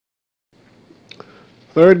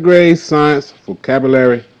Third grade science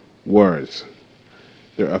vocabulary words.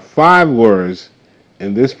 There are 5 words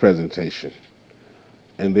in this presentation,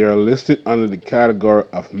 and they are listed under the category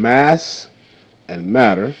of mass and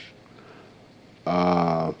matter,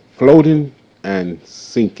 floating and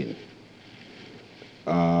sinking,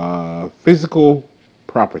 physical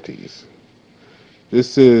properties.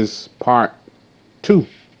 This is part 2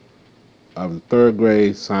 of the third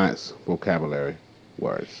grade science vocabulary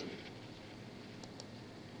words.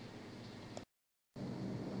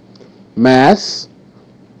 Mass,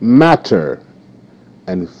 matter,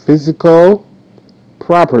 and physical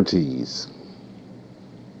properties.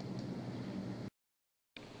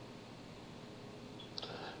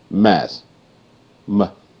 Mass,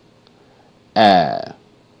 mass,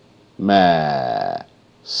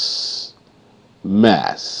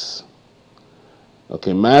 mass.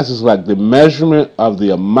 Okay, mass is like the measurement of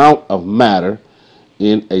the amount of matter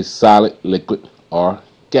in a solid, liquid, or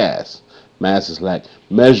gas. Mass is like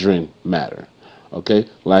measuring matter. Okay,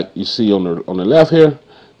 like you see on the left here,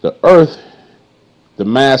 the Earth, the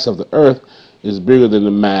mass of the Earth is bigger than the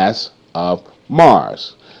mass of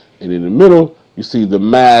Mars. And in the middle, you see the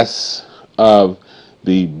mass of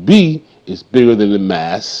the bee is bigger than the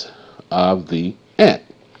mass of the ant.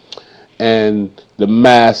 And the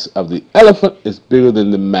mass of the elephant is bigger than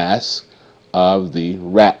the mass of the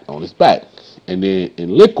rat on its back. And then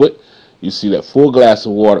in liquid, you see that full glass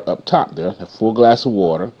of water up top there, that full glass of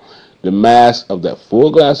water. The mass of that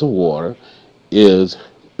full glass of water is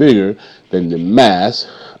bigger than the mass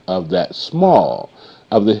of that small,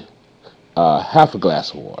 of the half a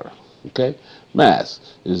glass of water. Okay? Mass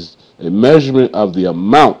is a measurement of the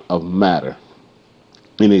amount of matter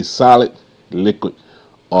in a solid, liquid,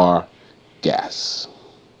 or gas.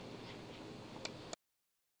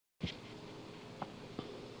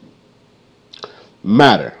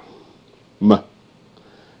 Matter. Mat.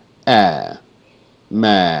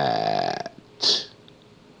 Mat.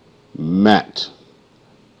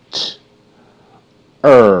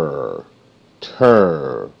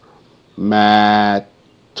 Ter.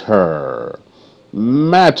 Matter.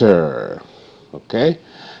 Matter. Okay?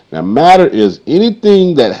 Now, matter is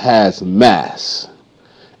anything that has mass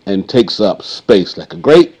and takes up space, like a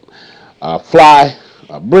grape, a fly,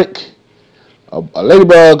 a brick, a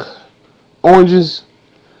ladybug, oranges,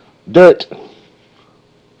 dirt,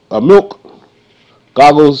 a milk,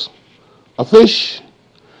 goggles, a fish,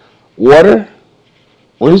 water,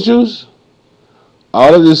 orange juice.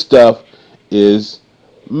 All of this stuff is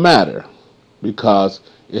matter because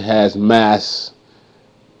it has mass.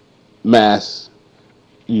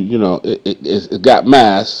 It got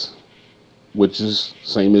mass, which is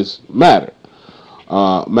same as matter.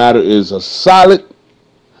 Matter is a solid.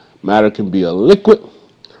 Matter can be a liquid,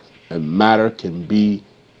 and matter can be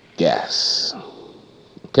gas.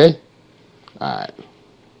 Okay? All right.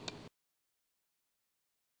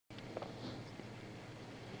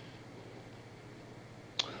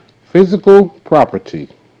 Physical property.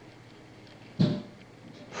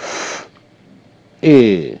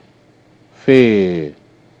 Fizz,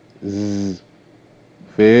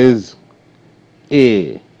 fizz,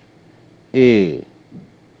 k,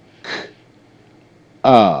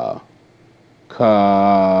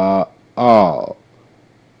 call,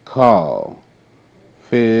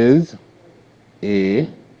 fizz,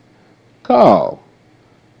 call,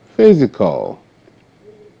 physical,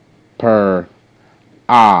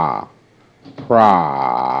 prop,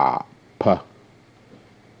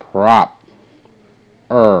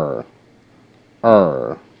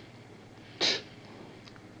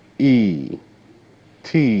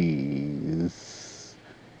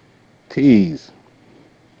 tease,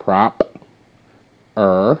 prop,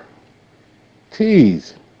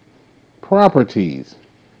 tease, properties,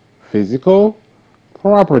 physical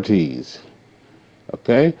properties.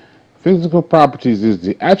 Okay, physical properties is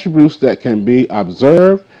the attributes that can be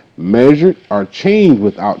observed, measured, or changed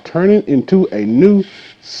without turning into a new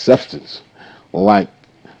substance. Like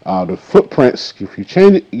the footprints, if you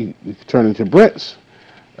change it, you can turn into prints.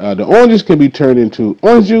 The oranges can be turned into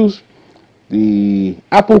orange juice. The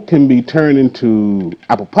apple can be turned into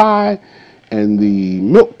apple pie, and the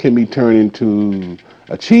milk can be turned into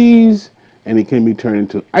a cheese, and it can be turned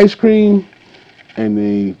into ice cream, and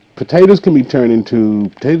the potatoes can be turned into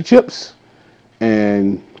potato chips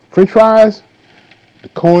and french fries. The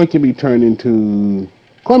corn can be turned into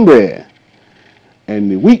cornbread,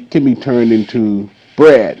 and the wheat can be turned into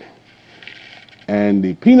bread, and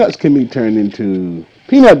the peanuts can be turned into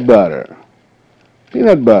peanut butter,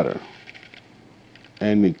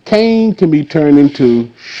 and the cane can be turned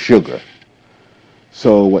into sugar.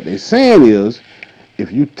 So what they're saying is,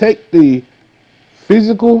 if you take the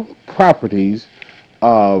physical properties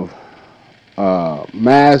of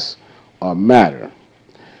mass or matter,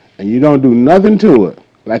 and you don't do nothing to it,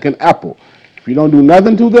 like an apple. If you don't do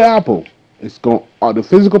nothing to the apple, it's going the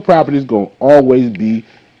physical property is going to always be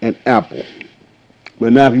an apple.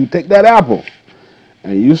 But now if you take that apple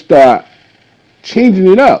and you start changing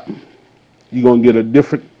it up, you're going to get a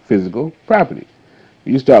different physical property.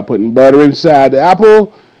 You start putting butter inside the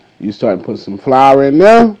apple, you start putting some flour in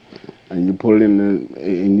there, and you put it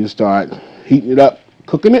and you start heating it up,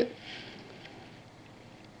 cooking it,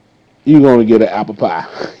 you're going to get an apple pie.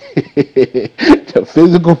 The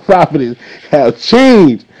physical properties have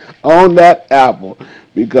changed on that apple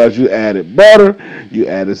because you added butter, you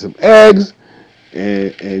added some eggs,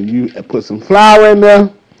 and you put some flour in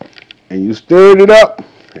there, and you stirred it up,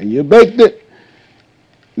 and you baked it.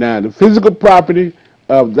 Now, the physical property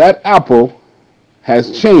of that apple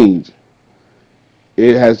has changed.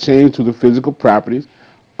 It has changed to the physical properties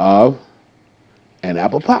of an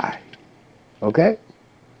apple pie. Okay?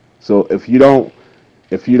 So if you don't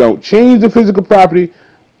change the physical property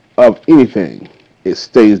of anything, it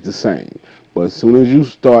stays the same. But as soon as you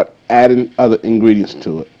start adding other ingredients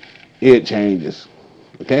to it, it changes.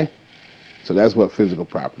 Okay? So that's what physical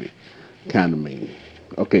property kind of means.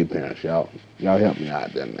 Okay, parents, y'all help me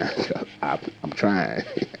out there now. I'm trying.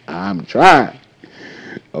 I'm trying.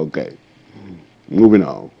 Okay, moving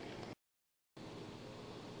on.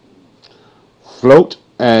 Float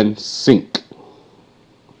and sink.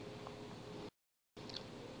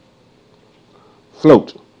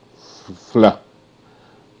 Float. Fla.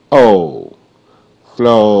 Oh.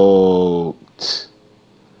 Float.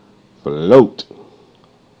 Float.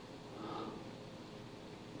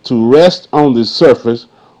 To rest on the surface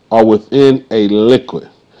or within a liquid.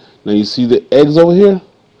 Now you see the eggs over here?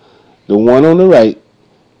 The one on the right,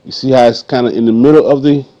 you see how it's kind of in the middle of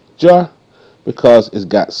the jar? Because it's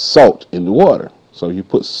got salt in the water. So if you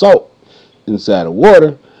put salt inside the water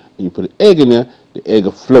and you put an egg in there, the egg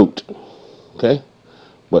will float. Okay?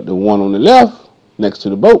 But the one on the left, next to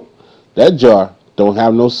the boat, that jar don't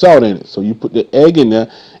have no salt in it. So you put the egg in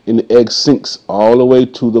there and the egg sinks all the way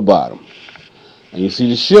to the bottom. And you see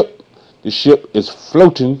the ship? The ship is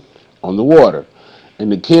floating on the water.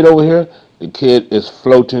 And the kid over here, the kid is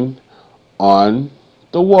floating on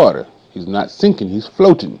the water. He's not sinking, he's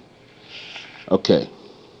floating. Okay.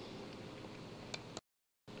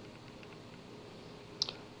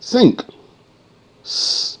 Sink.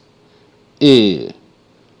 S, I,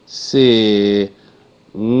 si,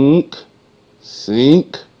 nk,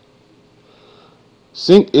 sink.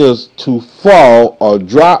 Sink is to fall or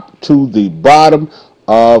drop to the bottom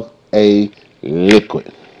of a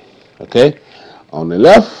liquid. Okay? On the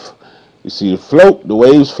left, you see the float, the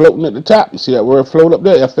waves floating at the top. You see that word float up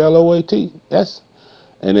there? F-L-O-A-T. Yes.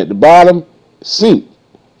 And at the bottom, sink.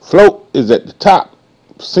 Float is at the top.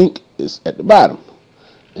 Sink is at the bottom.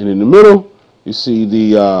 And in the middle, you see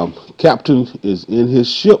the captain is in his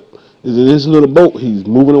ship, is in his little boat. He's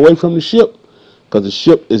moving away from the ship because the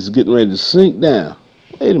ship is getting ready to sink down.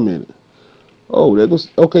 Wait a minute. Oh, that goes.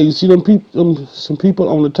 Okay, you see some people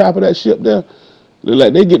on the top of that ship there? Look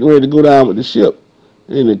like they're getting ready to go down with the ship.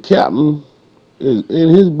 And the captain is in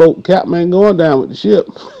his boat. Captain ain't going down with the ship.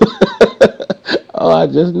 Oh, I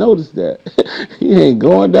just noticed that. He ain't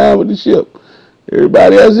going down with the ship.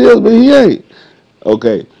 Everybody else is, but he ain't.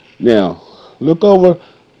 Okay, now look over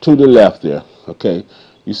to the left there. Okay,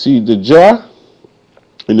 you see the jar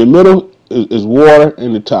in the middle is water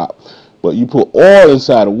in the top, but you put oil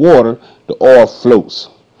inside the water, the oil floats.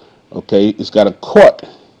 Okay, it's got a cork.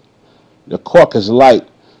 The cork is light,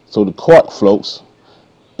 so the cork floats.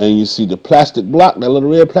 And you see the plastic block, that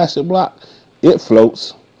little red plastic block, it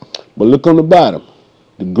floats. But look on the bottom,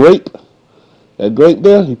 the grape, that grape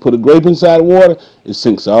there, you put a grape inside the water, it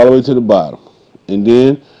sinks all the way to the bottom. And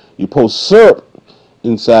then you pour syrup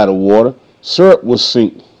inside the water, syrup will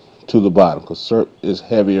sink to the bottom because syrup is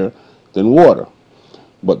heavier than water.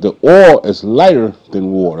 But the oil is lighter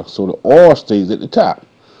than water, so the oil stays at the top.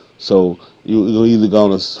 So you're either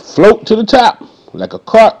going to float to the top like a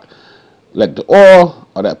cork, like the oil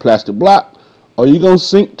or that plastic block, or you're going to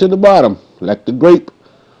sink to the bottom like the grape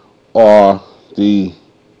or the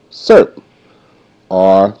syrup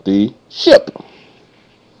or the ship.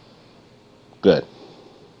 Good.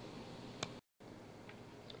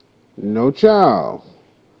 No child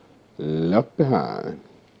left behind.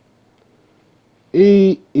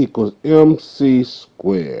 E equals mc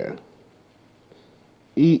squared.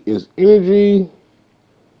 E is energy,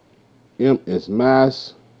 m is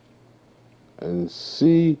mass, and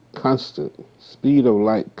c constant, speed of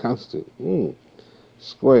light constant.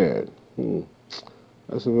 Squared.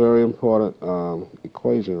 That's a very important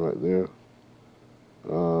equation right there.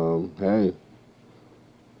 Hey,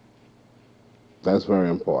 that's very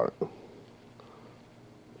important.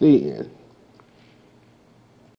 The end.